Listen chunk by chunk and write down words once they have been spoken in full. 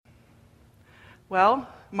Well,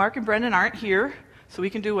 Mark and Brendan aren't here, so we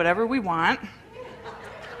can do whatever we want.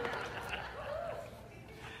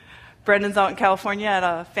 Brendan's out in California at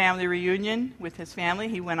a family reunion with his family.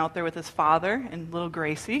 He went out there with his father and little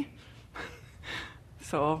Gracie.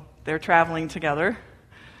 So they're traveling together.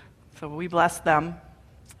 So we bless them.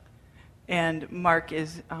 And Mark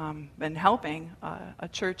has been helping a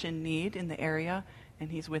church in need in the area,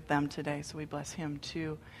 and he's with them today, so we bless him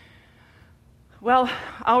too. Well,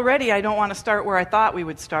 already I don't want to start where I thought we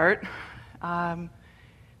would start. How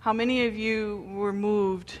many of you were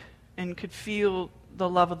moved and could feel the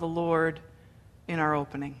love of the Lord in our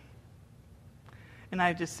opening? And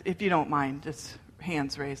I just, if you don't mind, just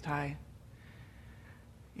hands raised high.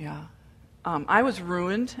 Yeah. I was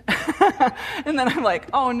ruined. And then I'm like,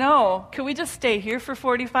 oh no, can we just stay here for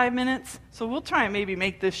 45 minutes? So we'll try and maybe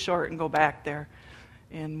make this short and go back there.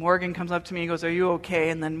 And Morgan comes up to me and goes, are you okay?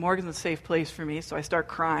 And then Morgan's a safe place for me, so I start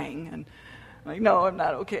crying. And I'm like, no, I'm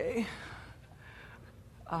not okay.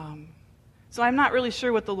 So I'm not really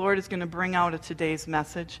sure what the Lord is going to bring out of today's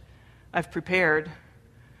message. I've prepared,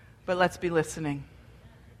 but let's be listening.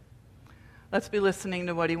 Let's be listening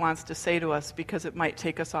to what he wants to say to us, because it might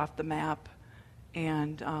take us off the map.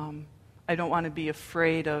 And I don't want to be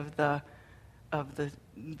afraid of the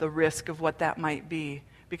risk of what that might be.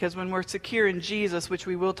 Because when we're secure in Jesus, which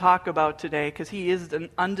we will talk about today, because he is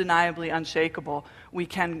undeniably unshakable, we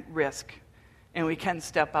can risk. And we can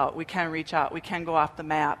step out. We can reach out. We can go off the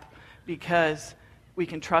map, because we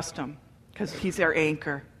can trust him. Because he's our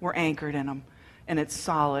anchor. We're anchored in him. And it's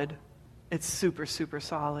solid. It's super, super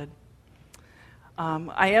solid.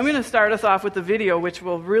 I am going to start us off with the video, which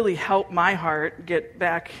will really help my heart get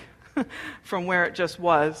back from where it just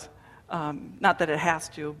was. Not that it has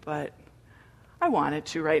to, but I want it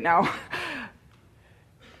to right now.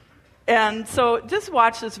 And so just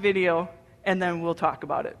watch this video, and then we'll talk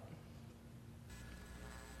about it.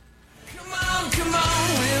 Come on,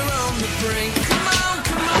 we're on the brink. Come on,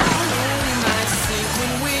 we might sink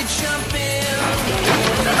when we jump in.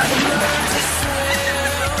 Learn to swim.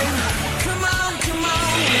 Come on,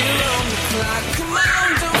 we're on the clock. Come on,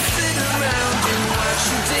 don't sit around and watch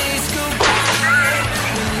your days go by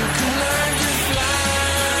when you can learn to fly.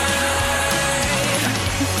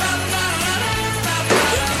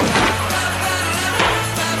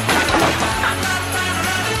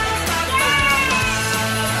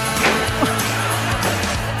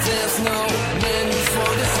 There's no menu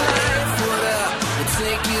for this life. What up? We'll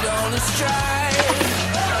take it on a stride.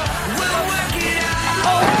 We'll work it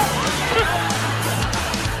out.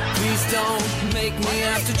 Please don't make me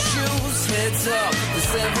have to choose. Heads up,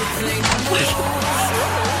 there's everything to lose.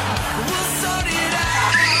 We'll sort it out.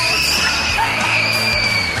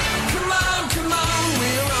 Come on,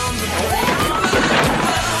 we're on the brink. Come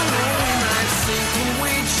on, we might sink when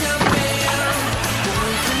we jump in. But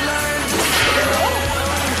we can learn to swim.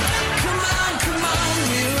 Come on,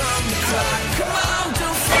 we're on the clock. Come on,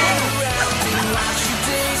 don't sit around and watch your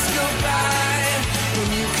days go by when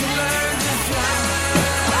you can learn to fly.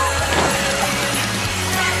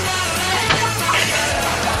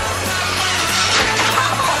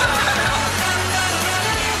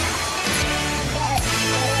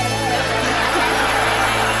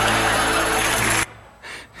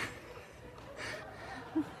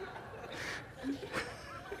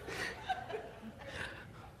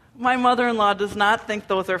 My mother-in-law does not think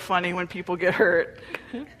those are funny when people get hurt.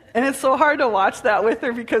 And it's so hard to watch that with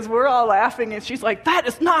her, because we're all laughing and she's like, that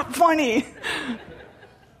is not funny.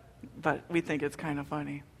 But we think it's kind of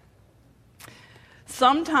funny.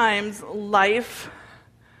 Sometimes life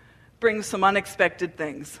brings some unexpected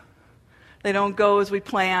things. They don't go as we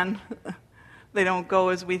plan. They don't go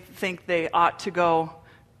as we think they ought to go.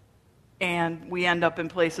 And we end up in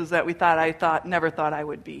places that never thought I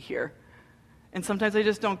would be here. And sometimes they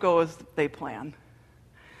just don't go as they plan.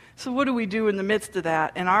 So what do we do in the midst of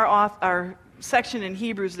that? And our section in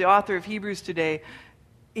Hebrews, the author of Hebrews today,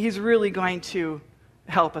 he's really going to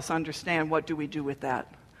help us understand, what do we do with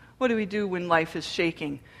that? What do we do when life is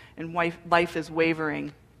shaking and life is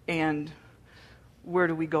wavering? And where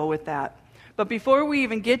do we go with that? But before we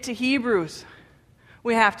even get to Hebrews,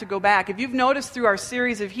 we have to go back. If you've noticed through our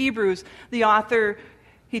series of Hebrews, the author,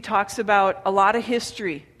 he talks about a lot of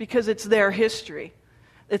history, because it's their history.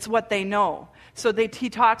 It's what they know. So he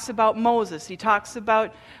talks about Moses. He talks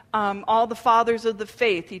about all the fathers of the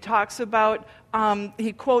faith. He talks about,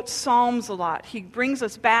 he quotes Psalms a lot. He brings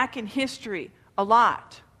us back in history a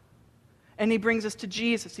lot. And he brings us to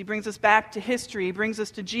Jesus. He brings us back to history. He brings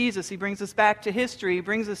us to Jesus. He brings us back to history. He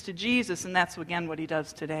brings us to Jesus. And that's, again, what he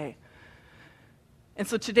does today. And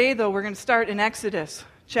so today, though, we're going to start in Exodus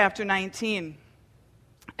chapter 19.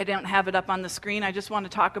 I don't have it up on the screen. I just want to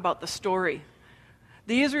talk about the story.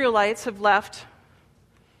 The Israelites have left.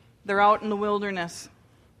 They're out in the wilderness.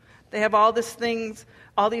 They have all these things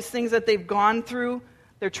that they've gone through.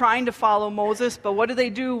 They're trying to follow Moses, but what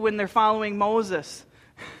do when they're following Moses?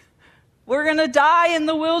 We're going to die in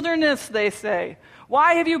the wilderness, they say.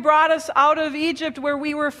 Why have you brought us out of Egypt where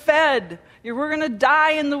we were fed? We're going to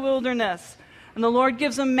die in the wilderness. And the Lord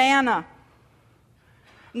gives them manna.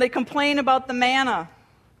 And they complain about the manna.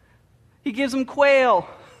 He gives them quail.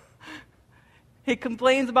 He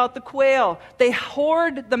complains about the quail. They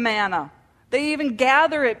hoard the manna. They even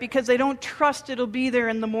gather it because they don't trust it'll be there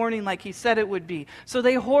in the morning like he said it would be. So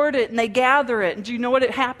they hoard it and they gather it. And do you know what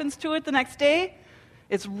happens to it the next day?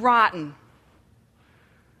 It's rotten.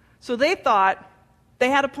 So they thought, they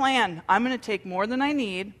had a plan. I'm going to take more than I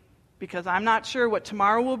need because I'm not sure what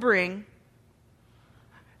tomorrow will bring.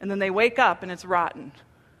 And then they wake up and it's rotten.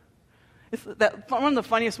 One of the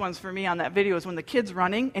funniest ones for me on that video is when the kid's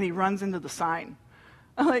running and he runs into the sign.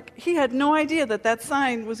 I'm like, he had no idea that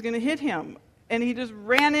sign was going to hit him. And he just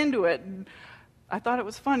ran into it. And I thought it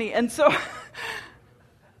was funny. And so,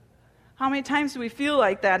 how many times do we feel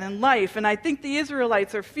like that in life? And I think the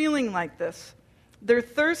Israelites are feeling like this. They're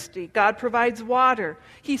thirsty. God provides water.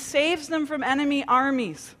 He saves them from enemy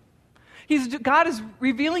armies. God is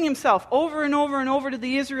revealing himself over and over and over to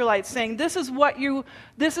the Israelites, saying, this is what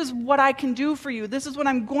I can do for you. This is what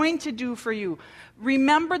I'm going to do for you.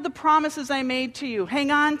 Remember the promises I made to you.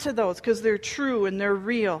 Hang on to those because they're true and they're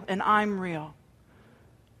real and I'm real.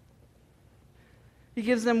 He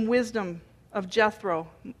gives them wisdom of Jethro,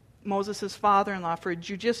 Moses' father-in-law, for a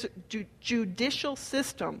judicial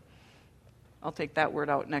system. I'll take that word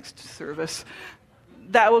out next service.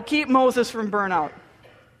 That will keep Moses from burnout.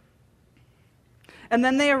 And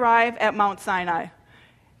then they arrive at Mount Sinai.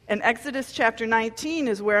 And Exodus chapter 19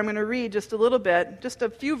 is where I'm going to read just a little bit, just a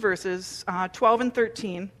few verses, 12 and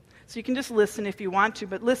 13. So you can just listen if you want to.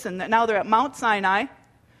 But listen, now they're at Mount Sinai.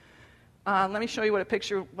 Let me show you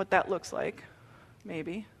what that looks like.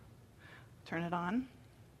 Maybe. Turn it on.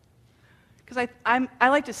 Because I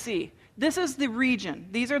like to see. This is the region.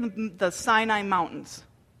 These are the Sinai Mountains.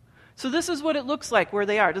 So this is what it looks like where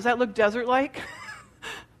they are. Does that look desert-like?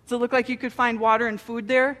 Does it look like you could find water and food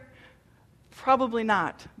there? Probably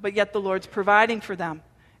not. But yet the Lord's providing for them.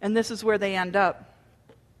 And this is where they end up.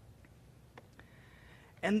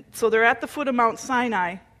 And so they're at the foot of Mount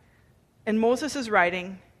Sinai. And Moses is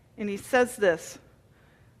writing. And he says this.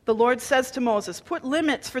 The Lord says to Moses, put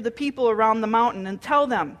limits for the people around the mountain and tell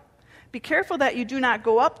them, be careful that you do not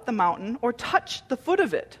go up the mountain or touch the foot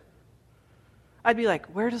of it. I'd be like,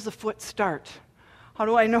 where does the foot start? How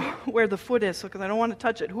do I know where the foot is? Because I don't want to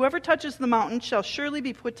touch it. Whoever touches the mountain shall surely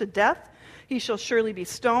be put to death. He shall surely be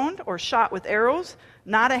stoned or shot with arrows.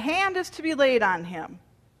 Not a hand is to be laid on him.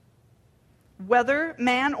 Whether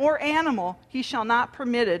man or animal, he shall not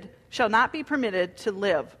be permitted to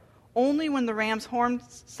live. Only when the ram's horn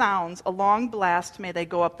sounds a long blast may they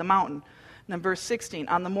go up the mountain. And then verse 16,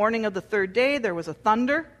 on the morning of the third day there was a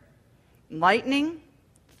thunder, lightning,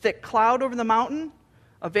 thick cloud over the mountain,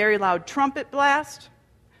 a very loud trumpet blast.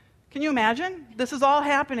 Can you imagine? This is all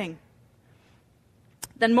happening.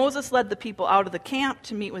 Then Moses led the people out of the camp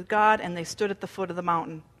to meet with God, and they stood at the foot of the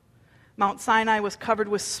mountain. Mount Sinai was covered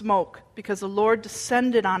with smoke because the Lord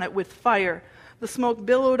descended on it with fire. The smoke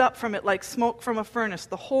billowed up from it like smoke from a furnace.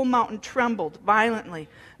 The whole mountain trembled violently,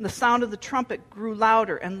 and the sound of the trumpet grew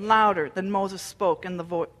louder and louder. Then Moses spoke, and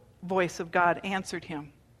the voice of God answered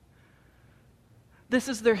him. This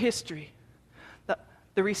is their history.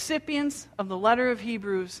 The recipients of the letter of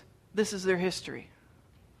Hebrews, this is their history.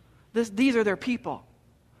 These are their people.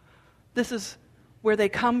 This is where they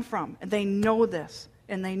come from, and they know this,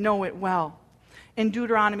 and they know it well. In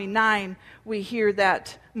Deuteronomy 9, we hear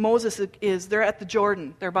that they're at the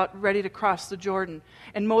Jordan. They're about ready to cross the Jordan.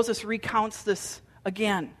 And Moses recounts this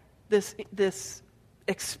again, this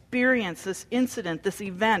experience, this incident, this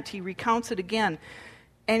event. He recounts it again.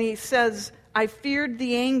 And he says, I feared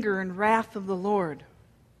the anger and wrath of the Lord.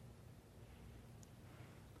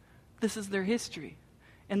 This is their history.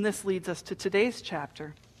 And this leads us to today's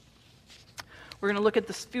chapter. We're going to look at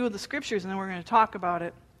a few of the scriptures, and then we're going to talk about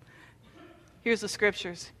it. Here's the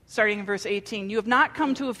scriptures, starting in verse 18. You have not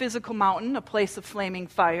come to a physical mountain, a place of flaming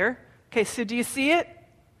fire. Okay, so do you see it?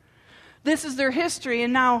 This is their history,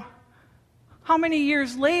 and now, how many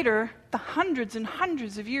years later, the hundreds and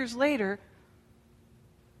hundreds of years later,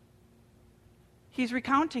 he's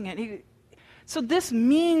recounting it. So this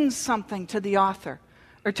means something to the author,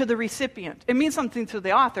 or to the recipient. It means something to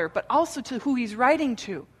the author, but also to who he's writing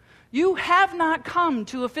to. You have not come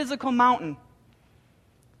to a physical mountain.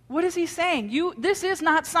 What is he saying? This is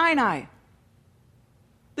not Sinai.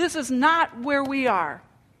 This is not where we are.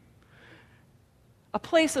 A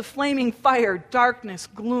place of flaming fire, darkness,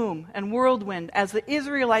 gloom, and whirlwind, as the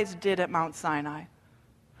Israelites did at Mount Sinai.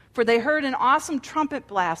 For they heard an awesome trumpet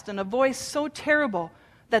blast and a voice so terrible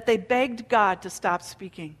that they begged God to stop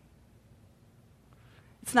speaking.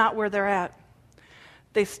 It's not where they're at.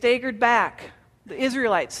 They staggered back. The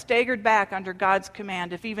Israelites staggered back under God's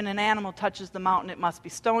command. If even an animal touches the mountain, it must be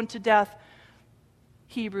stoned to death.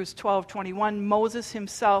 Hebrews 12:21. Moses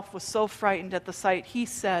himself was so frightened at the sight, he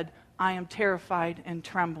said, I am terrified and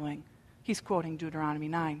trembling. He's quoting Deuteronomy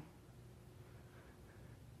 9.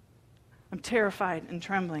 I'm terrified and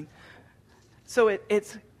trembling. So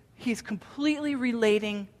he's completely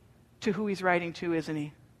relating to who he's writing to, isn't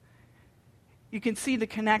he? You can see the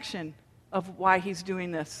connection of why he's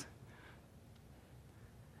doing this.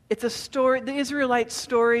 It's a story, the Israelite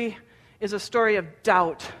story is a story of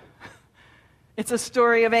doubt. It's a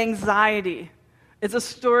story of anxiety. It's a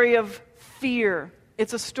story of fear.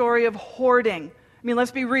 It's a story of hoarding. I mean,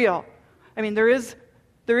 let's be real. I mean, there is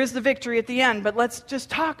the victory at the end, but let's just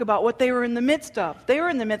talk about what they were in the midst of. They were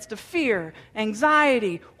in the midst of fear,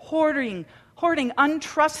 anxiety, hoarding,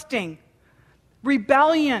 untrusting,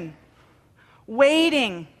 rebellion,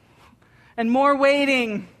 waiting, and more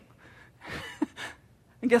waiting.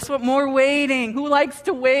 And guess what? More waiting. Who likes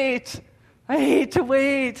to wait? I hate to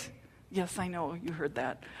wait. Yes, I know. You heard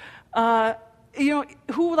that.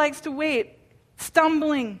 Who likes to wait?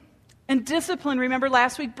 Stumbling. And discipline. Remember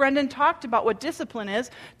last week Brendan talked about what discipline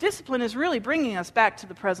is. Discipline is really bringing us back to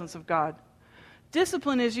the presence of God.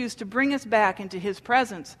 Discipline is used to bring us back into His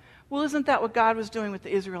presence. Well, isn't that what God was doing with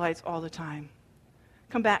the Israelites all the time?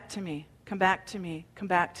 Come back to me. Come back to me. Come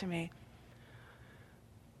back to me.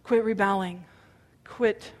 Quit rebelling.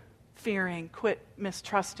 Quit fearing. Quit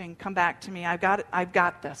mistrusting. Come back to me. I've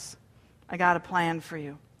got this. I got a plan for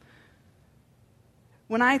you.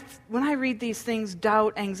 When I read these things,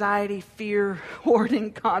 doubt, anxiety, fear,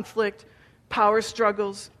 hoarding, conflict, power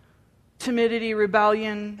struggles, timidity,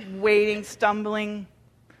 rebellion, waiting, stumbling,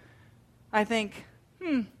 I think,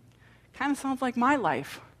 kind of sounds like my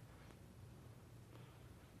life.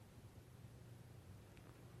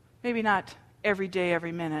 Maybe not every day,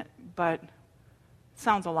 every minute, but it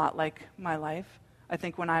sounds a lot like my life. I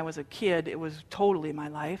think when I was a kid, it was totally my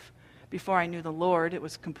life. Before I knew the Lord, it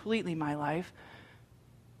was completely my life.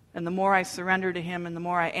 And the more I surrender to Him and the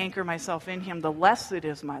more I anchor myself in Him, the less it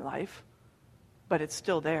is my life. But it's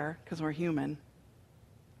still there because we're human.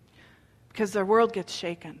 Because the world gets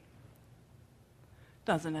shaken,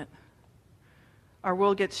 doesn't it? Our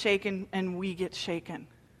world gets shaken and we get shaken.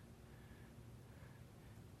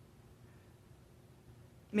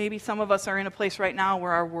 Maybe some of us are in a place right now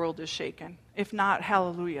where our world is shaken. If not,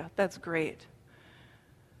 hallelujah, that's great.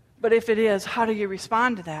 But if it is, how do you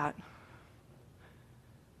respond to that?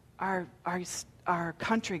 Our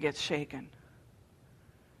country gets shaken.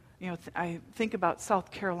 I think about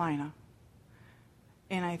South Carolina,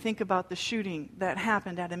 and I think about the shooting that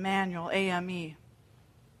happened at Emmanuel AME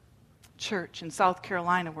Church in South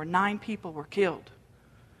Carolina, where 9 people were killed.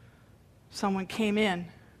 Someone came in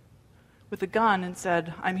with a gun and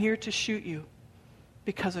said, "I'm here to shoot you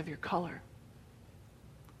because of your color."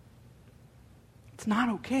 It's not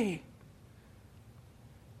okay.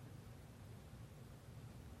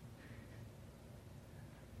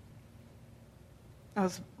 I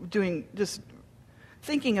was just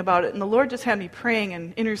thinking about it, and the Lord just had me praying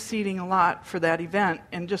and interceding a lot for that event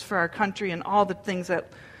and just for our country and all the things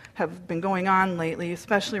that have been going on lately,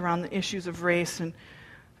 especially around the issues of race.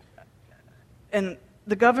 And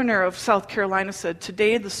the governor of South Carolina said,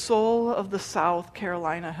 "Today the soul of the South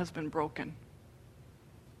Carolina has been broken."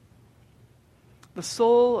 The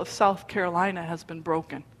soul of South Carolina has been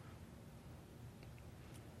broken.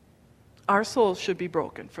 Our souls should be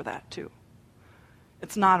broken for that too.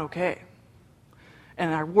 It's not okay.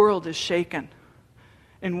 And our world is shaken.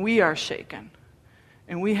 And we are shaken.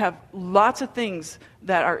 And we have lots of things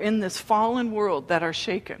that are in this fallen world that are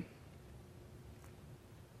shaken.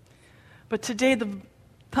 But today the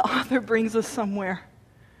author brings us somewhere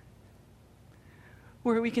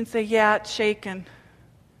where we can say, yeah, it's shaken,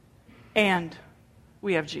 and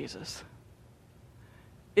we have Jesus.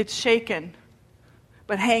 It's shaken,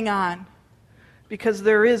 but hang on, because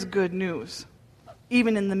there is good news.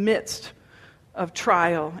 Even in the midst of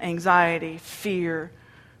trial, anxiety, fear,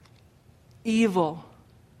 evil,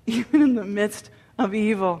 even in the midst of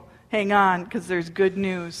evil, hang on, because there's good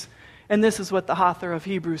news. And this is what the author of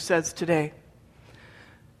Hebrews says today.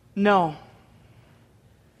 No,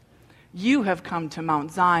 you have come to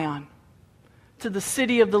Mount Zion, to the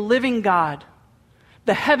city of the living God,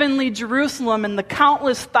 the heavenly Jerusalem and the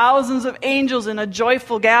countless thousands of angels in a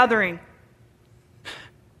joyful gathering.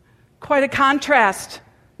 Quite a contrast,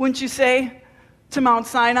 wouldn't you say, to Mount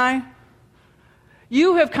Sinai?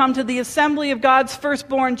 You have come to the assembly of God's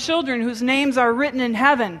firstborn children whose names are written in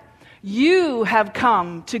heaven. You have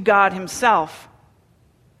come to God himself.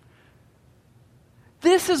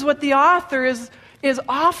 This is what the author is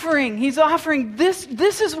offering. He's offering this.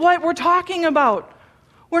 This is what we're talking about.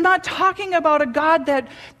 We're not talking about a God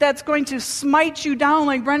that's going to smite you down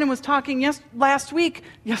like Brendan was talking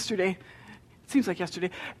yesterday. It seems like yesterday.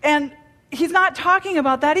 And he's not talking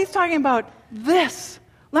about that. He's talking about this.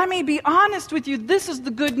 Let me be honest with you. This is the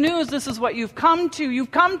good news. This is what you've come to.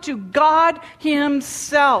 You've come to God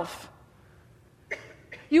himself.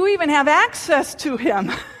 You even have access to him.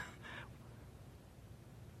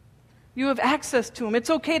 You have access to him. It's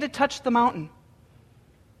okay to touch the mountain.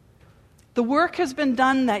 The work has been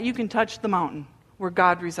done that you can touch the mountain where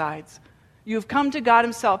God resides. You have come to God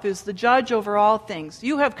himself, who is the judge over all things.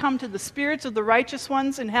 You have come to the spirits of the righteous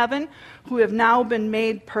ones in heaven who have now been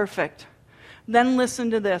made perfect. Then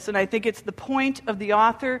listen to this, and I think it's the point of the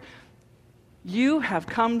author. You have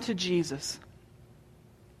come to Jesus.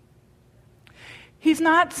 He's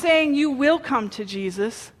not saying you will come to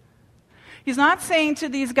Jesus. He's not saying to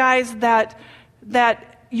these guys that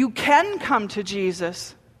you can come to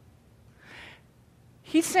Jesus.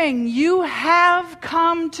 He's saying you have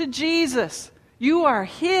come to Jesus. You are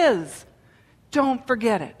his. Don't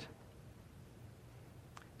forget it.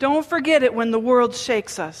 Don't forget it when the world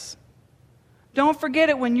shakes us. Don't forget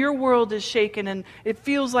it when your world is shaken and it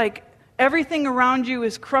feels like everything around you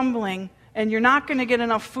is crumbling and you're not going to get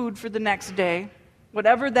enough food for the next day,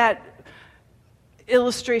 whatever that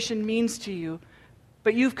illustration means to you.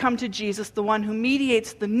 But you've come to Jesus, the one who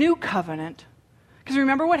mediates the new covenant. Because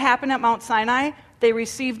remember what happened at Mount Sinai? They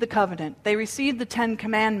received the covenant. They received the 10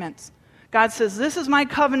 commandments. God says, this is my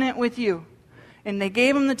covenant with you. And they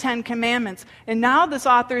gave him the 10 commandments. And now this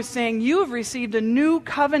author is saying, you have received a new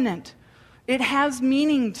covenant. It has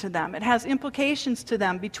meaning to them. It has implications to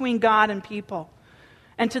them between God and people.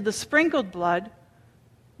 And to the sprinkled blood,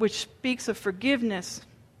 which speaks of forgiveness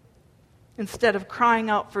instead of crying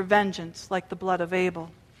out for vengeance like the blood of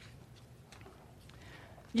Abel.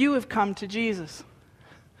 You have come to Jesus.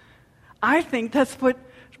 I think that's what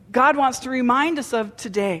God wants to remind us of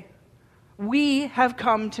today. We have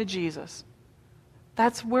come to Jesus.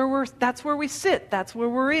 That's where we sit. That's where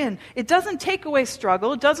we're in. It doesn't take away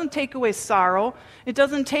struggle. It doesn't take away sorrow. It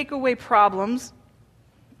doesn't take away problems.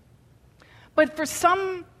 But for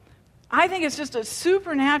some, I think it's just a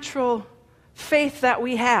supernatural faith that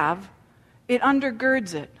we have. It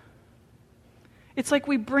undergirds it. It's like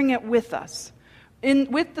we bring it with us.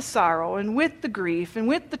 With the sorrow and with the grief and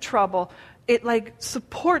with the trouble, it like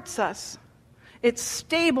supports us. It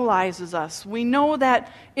stabilizes us. We know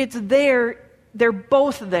that it's there. They're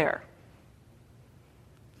both there.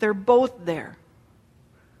 They're both there.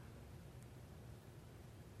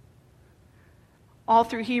 All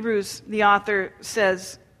through Hebrews, the author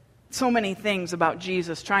says so many things about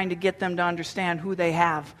Jesus, trying to get them to understand who they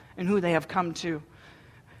have and who they have come to.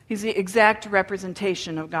 He's the exact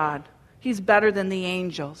representation of God. He's better than the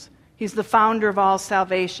angels. He's the founder of all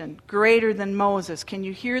salvation, greater than Moses. Can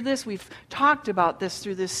you hear this? We've talked about this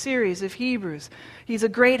through this series of Hebrews. He's a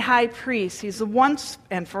great high priest. He's the once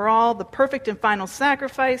and for all, the perfect and final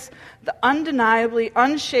sacrifice, the undeniably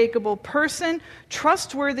unshakable person,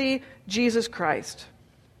 trustworthy Jesus Christ.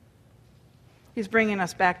 He's bringing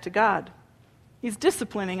us back to God. He's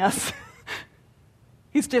disciplining us.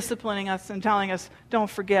 He's disciplining us and telling us, don't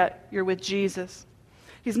forget, you're with Jesus.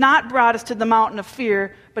 He's not brought us to the mountain of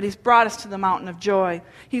fear, but he's brought us to the mountain of joy.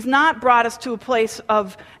 He's not brought us to a place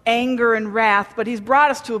of anger and wrath, but he's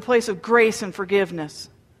brought us to a place of grace and forgiveness.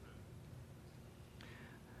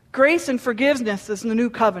 Grace and forgiveness is the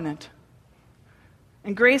new covenant.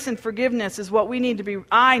 And grace and forgiveness is what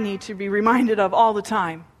I need to be reminded of all the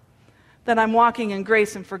time. That I'm walking in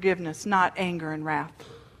grace and forgiveness, not anger and wrath.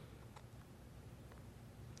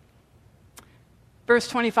 Verse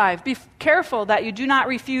 25, be careful that you do not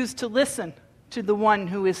refuse to listen to the one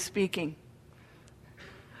who is speaking.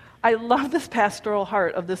 I love this pastoral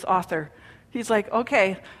heart of this author. He's like,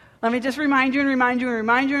 okay, let me just remind you and remind you and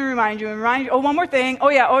remind you and remind you and remind you. Oh, one more thing. Oh,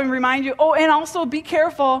 yeah. Oh, and remind you. Oh, and also be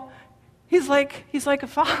careful. He's like a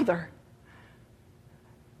father.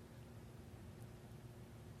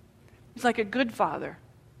 He's like a good father.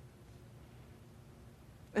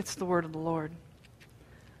 It's the word of the Lord,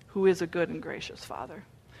 who is a good and gracious Father.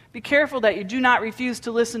 Be careful that you do not refuse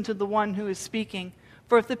to listen to the one who is speaking.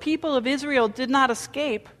 For if the people of Israel did not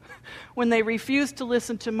escape when they refused to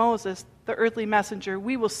listen to Moses, the earthly messenger,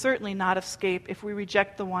 we will certainly not escape if we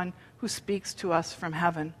reject the one who speaks to us from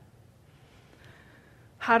heaven.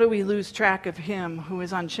 How do we lose track of him who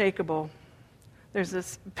is unshakable? There's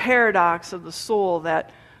this paradox of the soul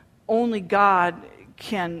that only God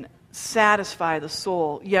can satisfy the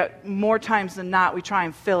soul, yet more times than not, we try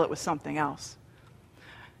and fill it with something else.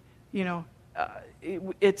 You know,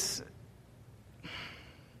 it's,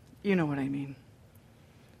 you know what I mean.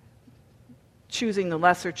 Choosing the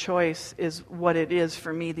lesser choice is what it is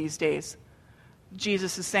for me these days.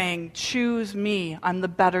 Jesus is saying, choose me, I'm the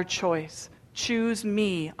better choice. Choose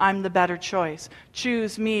me, I'm the better choice.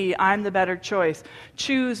 Choose me, I'm the better choice.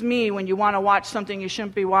 Choose me when you want to watch something you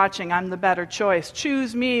shouldn't be watching, I'm the better choice.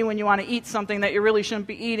 Choose me when you want to eat something that you really shouldn't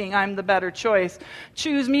be eating, I'm the better choice.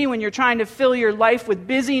 Choose me when you're trying to fill your life with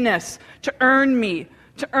busyness to earn me,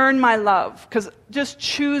 to earn my love. Just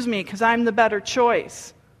choose me, because I'm the better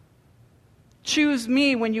choice. Choose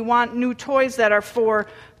me when you want new toys that are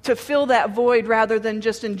to fill that void rather than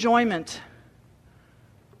just enjoyment.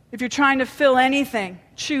 If you're trying to fill anything,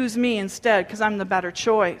 choose me instead, because I'm the better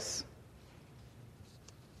choice.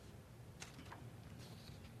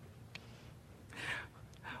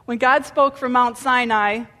 When God spoke from Mount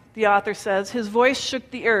Sinai, the author says, his voice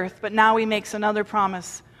shook the earth, but now he makes another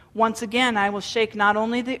promise. Once again, I will shake not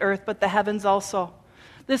only the earth, but the heavens also.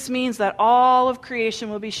 This means that all of creation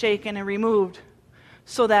will be shaken and removed,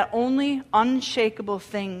 so that only unshakable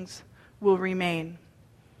things will remain.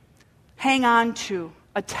 Hang on to,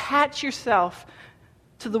 attach yourself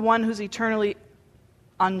to the one who's eternally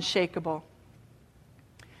unshakable.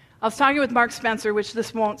 I was talking with Mark Spencer, which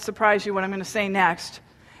this won't surprise you what I'm going to say next,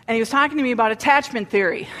 and he was talking to me about attachment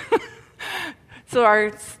theory. So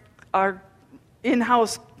our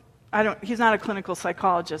in-house, he's not a clinical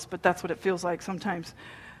psychologist, but that's what it feels like sometimes.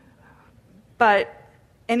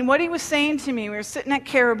 And what he was saying to me, we were sitting at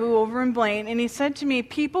Caribou over in Blaine, and he said to me,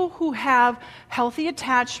 people who have healthy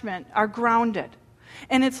attachment are grounded.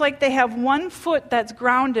 And it's like they have one foot that's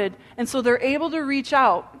grounded, and so they're able to reach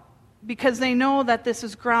out because they know that this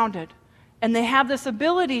is grounded. And they have this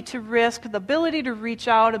ability to risk, the ability to reach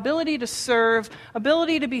out, ability to serve,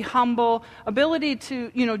 ability to be humble, ability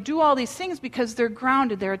to, do all these things because they're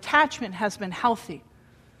grounded. Their attachment has been healthy.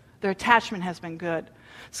 Their attachment has been good.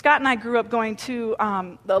 Scott and I grew up going to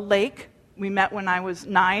the lake. We met when I was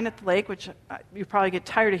 9 at the lake, which you probably get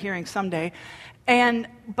tired of hearing someday.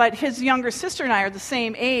 But his younger sister and I are the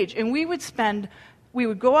same age, and we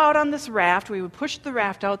would go out on this raft. We would push the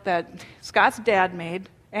raft out that Scott's dad made,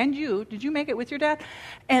 and did you make it with your dad?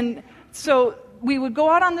 And so we would go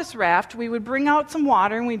out on this raft. We would bring out some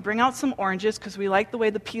water, and we'd bring out some oranges because we liked the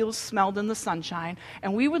way the peels smelled in the sunshine.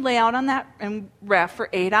 And we would lay out on that raft for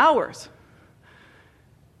 8 hours.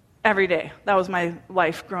 Every day. That was my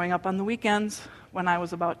life growing up on the weekends when I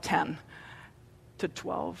was about 10 to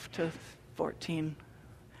 12 to 14.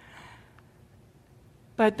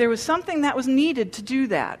 But there was something that was needed to do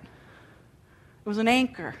that. It was an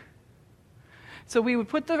anchor. So we would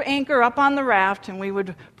put the anchor up on the raft, and we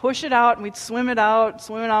would push it out, and we'd swim it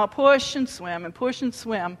out, push and swim, and push and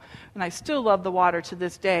swim. And I still love the water to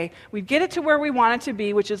this day. We'd get it to where we want it to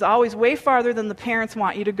be, which is always way farther than the parents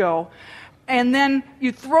want you to go. And then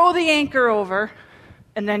you throw the anchor over,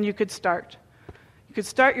 and then you could start. You could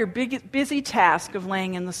start your busy task of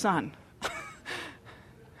laying in the sun.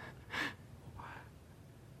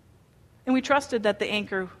 And we trusted that the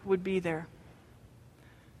anchor would be there.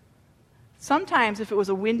 Sometimes, if it was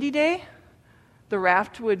a windy day, the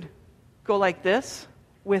raft would go like this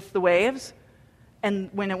with the waves. And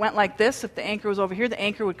when it went like this, if the anchor was over here, the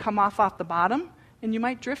anchor would come off the bottom, and you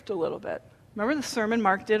might drift a little bit. Remember the sermon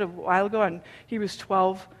Mark did a while ago on Hebrews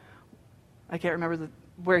 12? I can't remember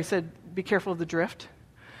where he said, be careful of the drift.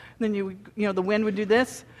 And then the wind would do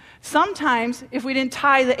this. Sometimes, if we didn't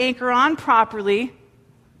tie the anchor on properly,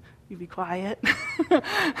 you be quiet.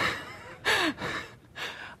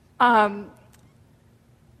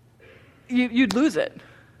 You'd lose it.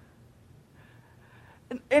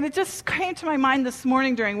 And it just came to my mind this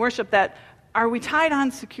morning during worship that, are we tied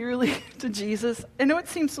on securely to Jesus? I know it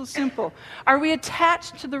seems so simple. Are we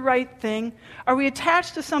attached to the right thing? Are we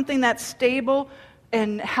attached to something that's stable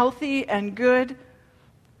and healthy and good?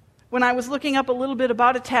 When I was looking up a little bit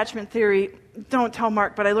about attachment theory, don't tell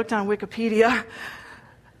Mark, but I looked on Wikipedia.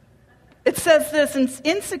 It says this: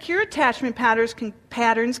 insecure attachment patterns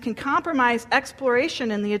can compromise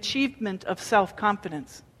exploration and the achievement of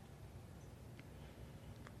self-confidence.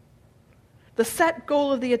 The set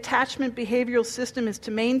goal of the attachment behavioral system is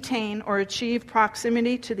to maintain or achieve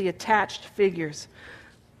proximity to the attached figures.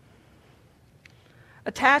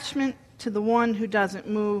 Attachment to the one who doesn't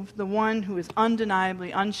move, the one who is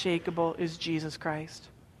undeniably unshakable, is Jesus Christ.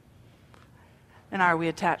 And are we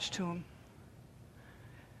attached to him?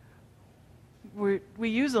 We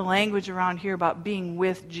use a language around here about being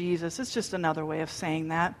with Jesus. It's just another way of saying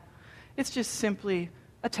that. It's just simply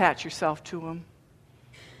attach yourself to him.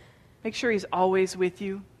 Make sure he's always with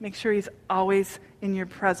you. Make sure he's always in your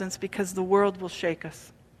presence, because the world will shake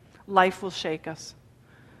us. Life will shake us.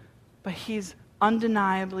 But he's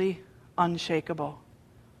undeniably unshakable.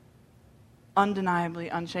 Undeniably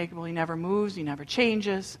unshakable. He never moves. He never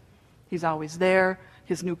changes. He's always there.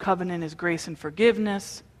 His new covenant is grace and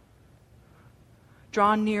forgiveness.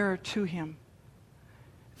 Draw nearer to him.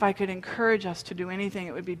 If I could encourage us to do anything,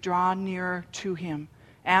 it would be draw nearer to him.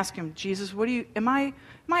 Ask him, Jesus, am I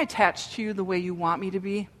attached to you the way you want me to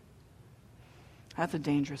be? That's a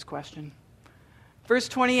dangerous question. Verse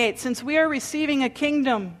 28, since we are receiving a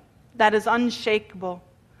kingdom that is unshakable,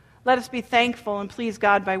 let us be thankful and please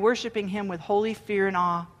God by worshiping him with holy fear and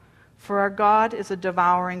awe. For our God is a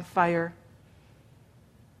devouring fire.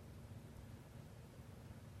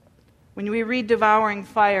 When we read devouring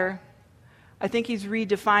fire, I think he's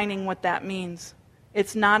redefining what that means.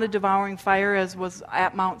 It's not a devouring fire as was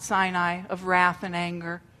at Mount Sinai of wrath and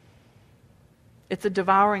anger. It's a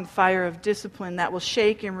devouring fire of discipline that will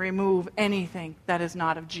shake and remove anything that is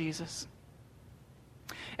not of Jesus.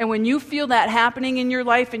 And when you feel that happening in your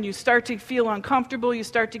life and you start to feel uncomfortable, you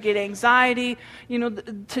start to get anxiety,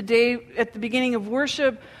 today at the beginning of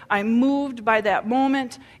worship, I'm moved by that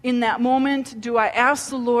moment. In that moment, do I ask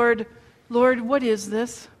the Lord, what is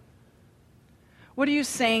this? What are you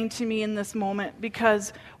saying to me in this moment?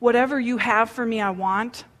 Because whatever you have for me, I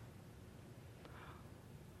want.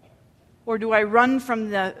 Or do I run from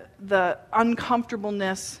the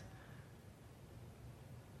uncomfortableness?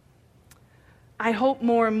 I hope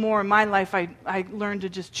more and more in my life I learn to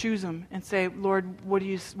just choose him and say, Lord, what are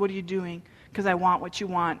you doing? Because I want what you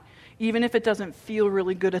want. Even if it doesn't feel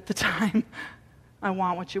really good at the time, I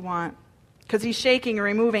want what you want. Because he's shaking and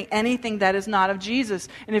removing anything that is not of Jesus.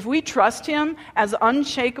 And if we trust him as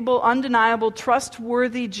unshakable, undeniable,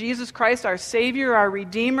 trustworthy Jesus Christ, our Savior, our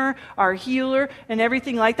Redeemer, our healer, and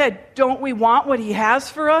everything like that, don't we want what he has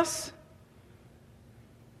for us?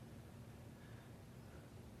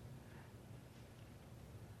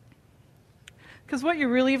 Because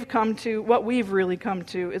what we've really come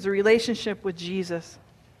to is a relationship with Jesus.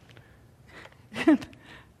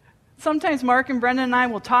 Sometimes Mark and Brendan and I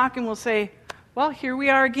will talk and we'll say, well, here we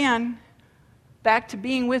are again, back to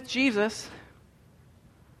being with Jesus.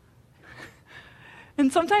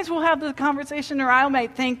 And sometimes we'll have the conversation, or I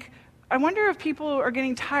might think, I wonder if people are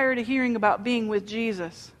getting tired of hearing about being with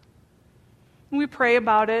Jesus. And we pray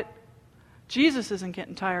about it. Jesus isn't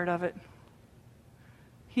getting tired of it.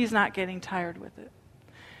 He's not getting tired with it.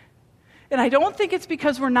 And I don't think it's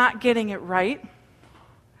because we're not getting it right.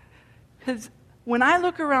 Because when I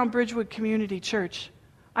look around Bridgewood Community Church,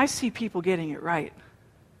 I see people getting it right.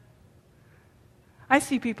 I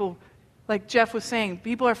see people, like Jeff was saying,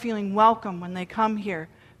 people are feeling welcome when they come here.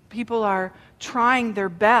 People are trying their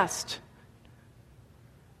best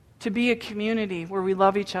to be a community where we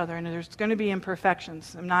love each other, and there's going to be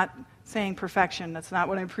imperfections. I'm not saying perfection. That's not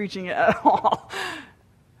what I'm preaching at all.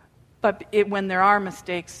 But when there are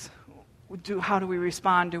mistakes, how do we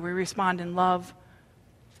respond? Do we respond in love?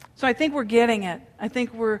 So I think we're getting it. I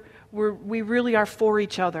think we really are for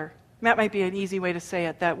each other. That might be an easy way to say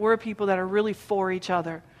it, that we're people that are really for each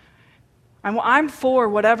other. I'm for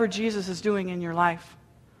whatever Jesus is doing in your life.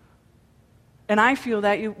 And I feel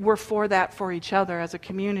that we're for that for each other as a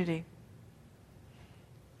community.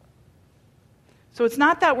 So it's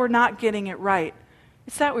not that we're not getting it right.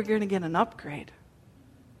 It's that we're going to get an upgrade.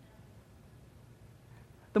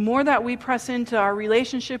 The more that we press into our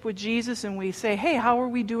relationship with Jesus and we say, hey, how are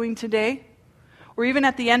we doing today? Or even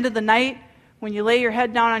at the end of the night, when you lay your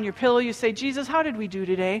head down on your pillow, you say, Jesus, how did we do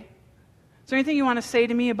today? Is there anything you want to say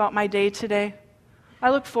to me about my day today?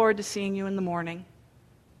 I look forward to seeing you in the morning.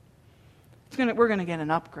 We're going to get an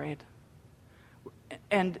upgrade.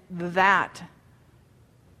 And that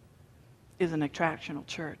is an attractional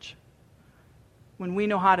church. When we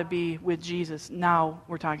know how to be with Jesus, now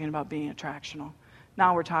we're talking about being attractional.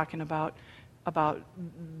 Now we're talking about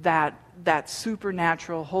that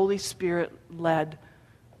supernatural, Holy Spirit-led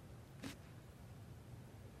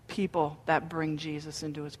people that bring Jesus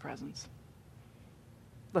into his presence.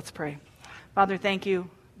 Let's pray. Father, thank you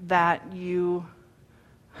that you...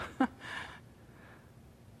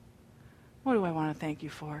 What do I want to thank you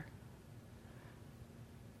for?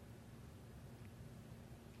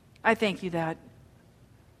 I thank you that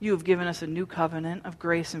you have given us a new covenant of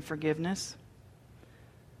grace and forgiveness.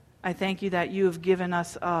 I thank you that you have given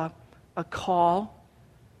us a call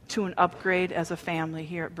to an upgrade as a family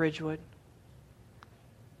here at Bridgewood.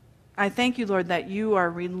 I thank you, Lord, that you are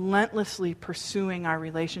relentlessly pursuing our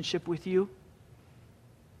relationship with you.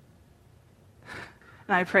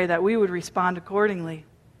 And I pray that we would respond accordingly,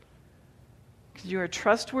 because you are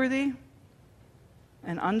trustworthy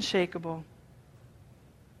and unshakable.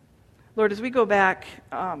 Lord, as we go back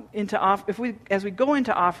as we go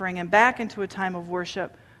into offering and back into a time of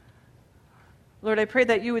worship, Lord, I pray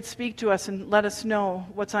that you would speak to us and let us know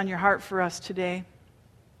what's on your heart for us today.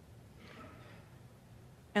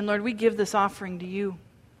 And Lord, we give this offering to you.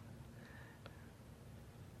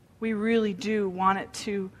 We really do want it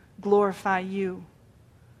to glorify you.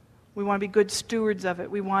 We want to be good stewards of it.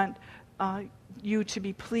 We want you to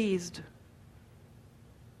be pleased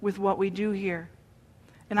with what we do here.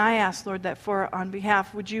 And I ask, Lord, that on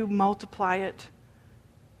behalf, would you multiply it?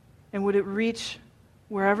 And would it reach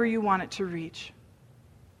wherever you want it to reach?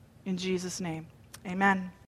 In Jesus' name, amen.